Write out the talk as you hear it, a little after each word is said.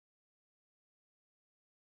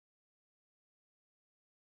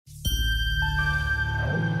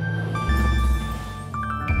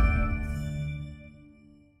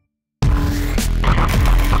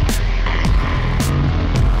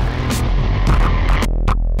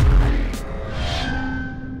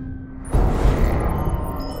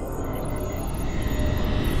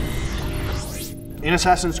In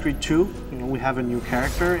Assassin's Creed 2, we have a new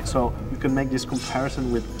character, so you can make this comparison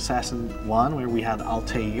with Assassin 1, where we had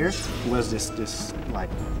Altaïr, who was this like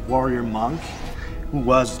warrior monk, who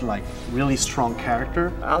was like really strong character.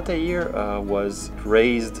 Altaïr was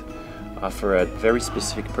raised for a very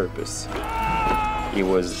specific purpose. He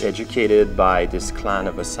was educated by this clan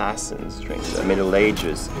of assassins during the Middle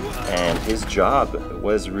Ages, and his job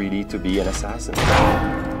was really to be an assassin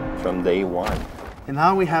from day one. And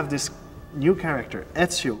now we have this new character,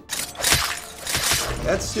 Ezio.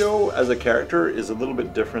 Ezio as a character is a little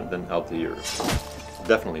bit different than Altaïr.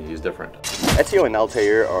 Definitely, he's different. Ezio and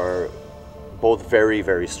Altaïr are both very,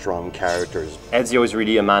 very strong characters. Ezio is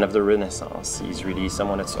really a man of the Renaissance. He's really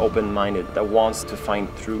someone that's open-minded, that wants to find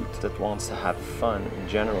truth, that wants to have fun in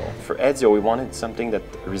general. For Ezio, we wanted something that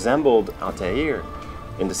resembled Altaïr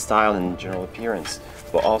in the style and general appearance,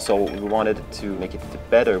 but also we wanted to make it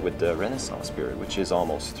better with the Renaissance period, which is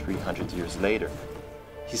almost 300 years later.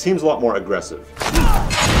 He seems a lot more aggressive.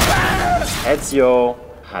 Ezio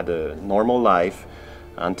had a normal life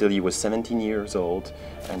until he was 17 years old,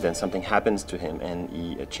 and then something happens to him and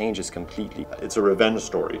he changes completely. It's a revenge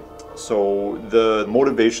story, so the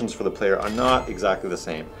motivations for the player are not exactly the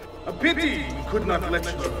same. A pity you could not let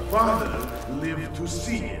your father live to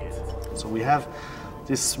see it. So we have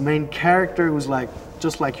this main character who's like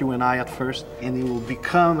just like you and I at first, and he will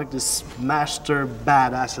become like this master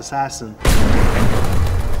badass assassin.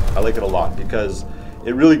 I like it a lot because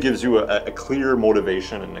it really gives you a clear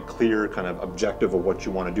motivation and a clear kind of objective of what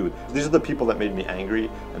you want to do. These are the people that made me angry,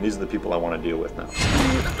 and these are the people I want to deal with now.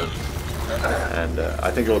 And I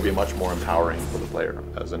think it'll be much more empowering for the player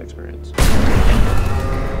as an experience.